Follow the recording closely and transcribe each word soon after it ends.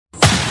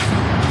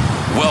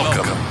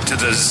Welcome to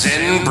the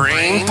Zen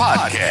Brain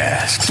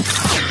Podcast,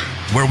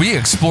 where we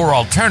explore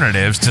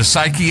alternatives to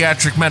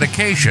psychiatric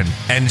medication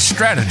and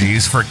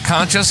strategies for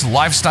conscious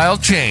lifestyle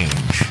change.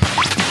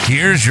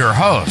 Here's your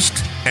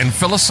host and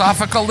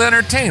philosophical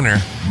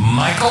entertainer,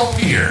 Michael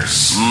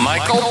Pierce.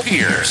 Michael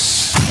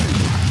Pierce.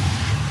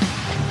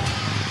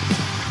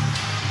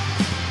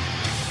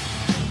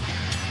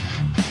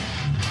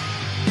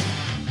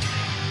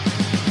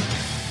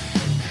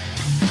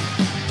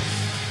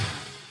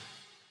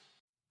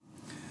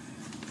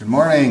 Good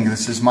morning,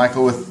 this is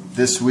Michael with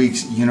this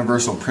week's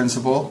Universal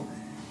Principle,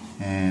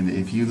 and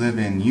if you live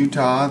in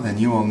Utah, then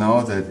you will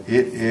know that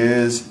it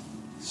is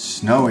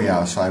snowy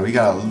outside. We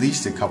got at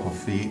least a couple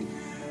feet,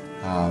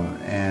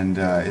 and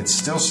it's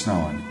still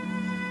snowing,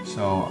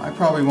 so I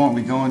probably won't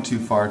be going too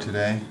far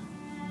today.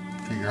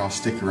 Figure I'll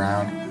stick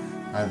around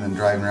rather than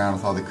driving around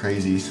with all the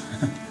crazies.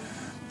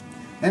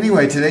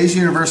 Anyway, today's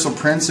Universal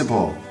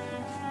Principle: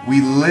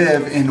 we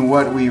live in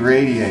what we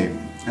radiate.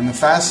 And the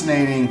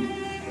fascinating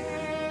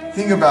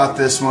thing about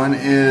this one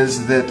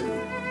is that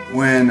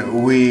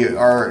when we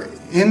are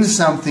in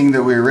something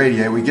that we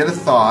radiate, we get a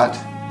thought,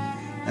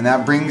 and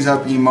that brings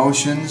up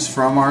emotions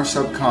from our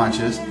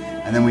subconscious,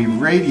 and then we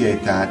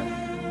radiate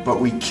that, but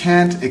we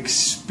can't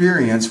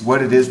experience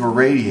what it is we're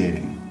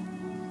radiating.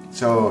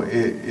 So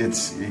it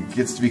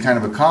gets to be kind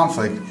of a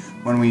conflict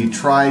when we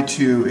try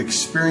to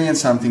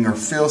experience something or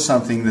feel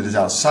something that is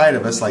outside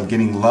of us, like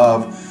getting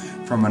love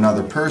from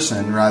another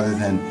person rather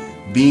than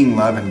being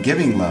love and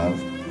giving love.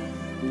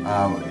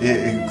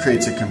 It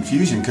creates a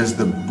confusion because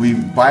we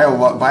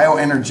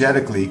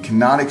bioenergetically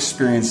cannot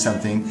experience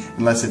something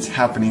unless it's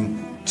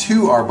happening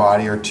to our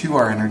body or to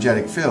our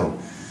energetic field.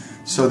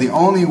 So the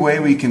only way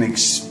we can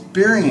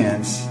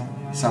experience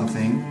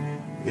something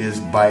is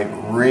by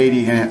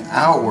radiating it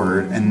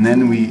outward, and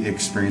then we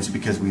experience it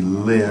because we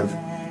live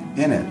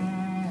in it.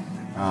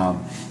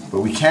 But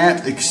we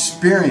can't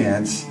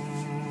experience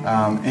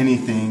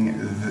anything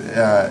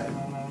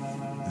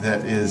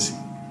that is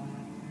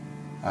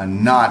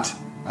not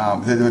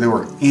that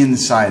we're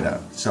inside of.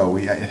 So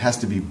it has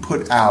to be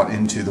put out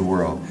into the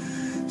world.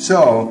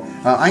 So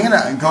I'm going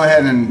to go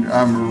ahead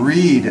and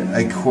read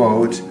a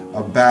quote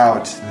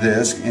about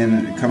this,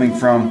 coming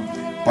from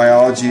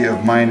Biology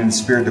of Mind and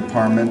Spirit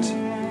Department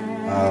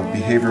of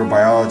Behavioral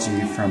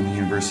Biology from the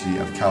University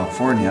of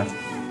California.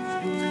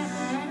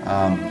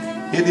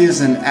 It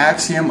is an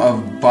axiom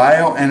of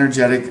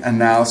bioenergetic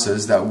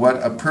analysis that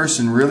what a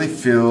person really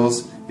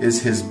feels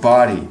is his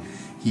body.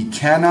 He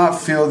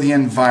cannot feel the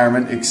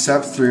environment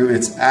except through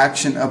its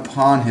action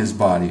upon his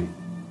body.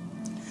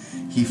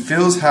 He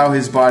feels how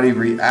his body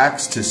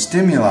reacts to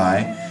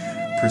stimuli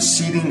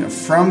proceeding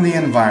from the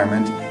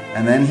environment,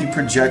 and then he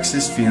projects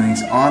his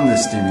feelings on the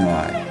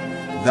stimuli.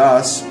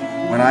 Thus,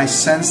 when I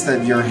sense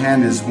that your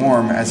hand is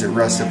warm as it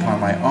rests upon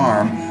my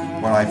arm,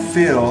 what I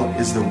feel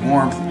is the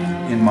warmth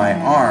in my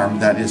arm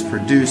that is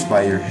produced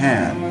by your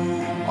hand.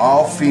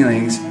 All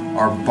feelings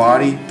are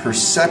body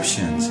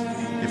perceptions.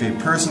 If a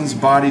person's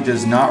body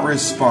does not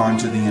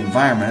respond to the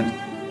environment,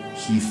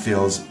 he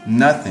feels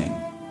nothing.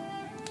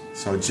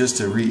 So just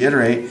to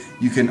reiterate,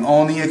 you can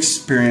only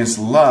experience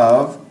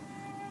love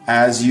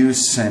as you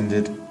send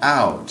it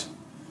out.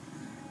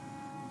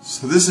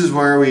 So this is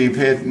where we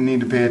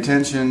need to pay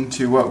attention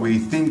to what we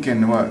think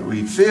and what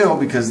we feel,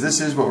 because this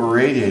is what we're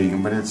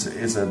radiating. But it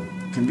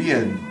can be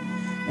an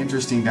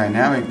interesting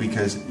dynamic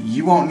because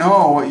you won't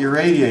know what you're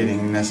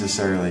radiating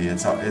necessarily.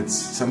 It's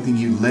something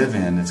you live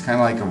in. It's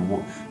kind of like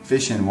a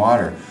fish in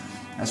water.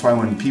 That's why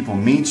when people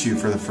meet you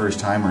for the first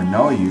time or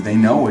know you, they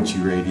know what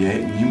you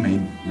radiate and you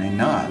may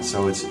not.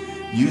 So it's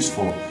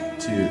useful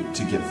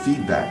to get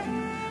feedback,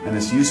 and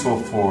it's useful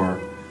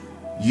for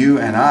you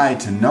and I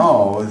to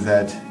know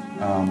that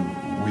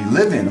we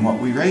live in what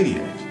we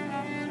radiate.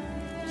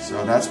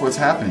 So that's what's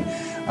happening.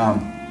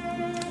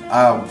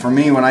 For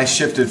me, when I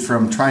shifted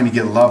from trying to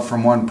get love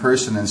from one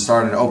person and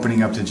started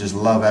opening up to just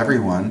love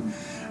everyone,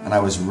 and I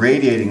was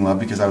radiating love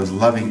because I was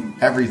loving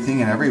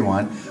everything and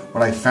everyone,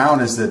 what I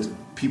found is that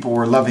people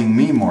were loving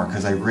me more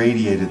because I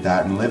radiated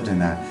that and lived in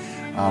that.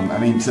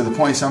 To the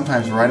point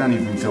sometimes where I don't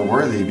even feel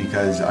worthy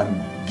because I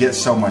get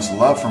so much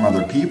love from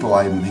other people.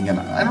 I'm thinking,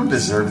 I don't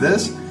deserve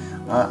this.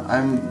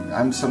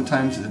 I'm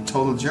sometimes a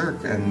total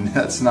jerk, and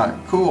that's not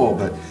cool.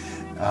 But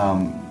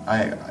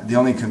the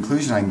only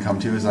conclusion I can come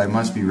to is I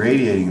must be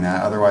radiating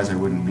that, otherwise I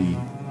wouldn't be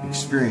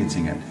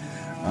experiencing it.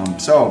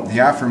 So the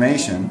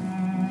affirmation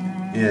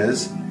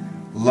is: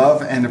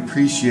 love and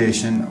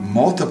appreciation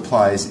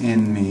multiplies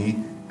in me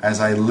as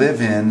I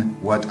live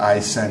in what I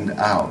send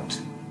out.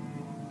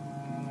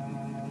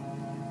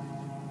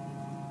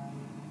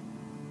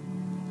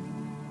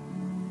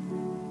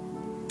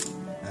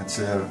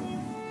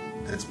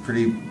 That's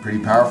pretty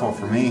powerful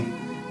for me.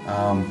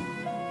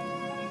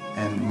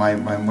 And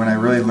when I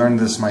really learned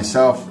this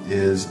myself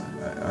is,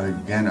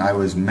 again, I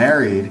was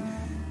married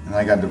and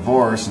I got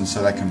divorced, and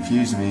so that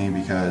confused me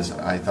because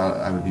I thought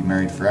I would be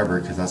married forever,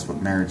 because that's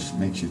what marriage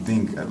makes you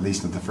think, at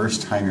least at the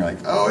first time. You're like,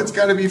 oh, it's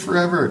got to be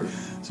forever.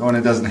 So when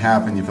it doesn't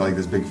happen, you feel like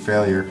this big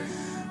failure.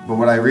 But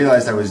what I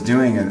realized I was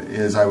doing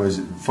is I was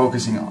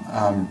focusing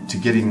to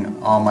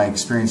getting all my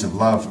experience of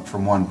love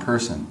from one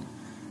person,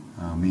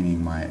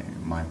 meaning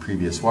my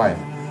previous wife.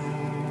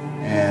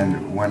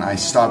 And when I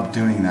stopped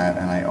doing that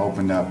and I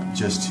opened up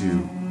just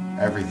to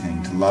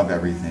everything, to love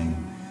everything,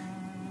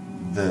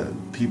 the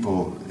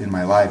people in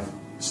my life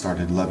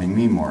started loving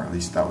me more. At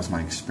least that was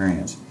my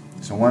experience.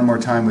 So one more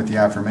time with the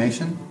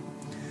affirmation.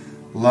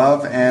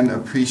 Love and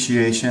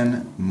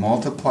appreciation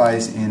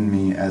multiplies in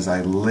me as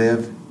I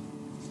live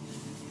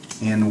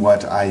in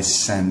what I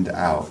send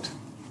out.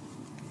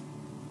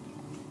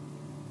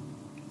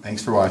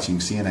 Thanks for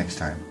watching. See you next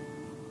time.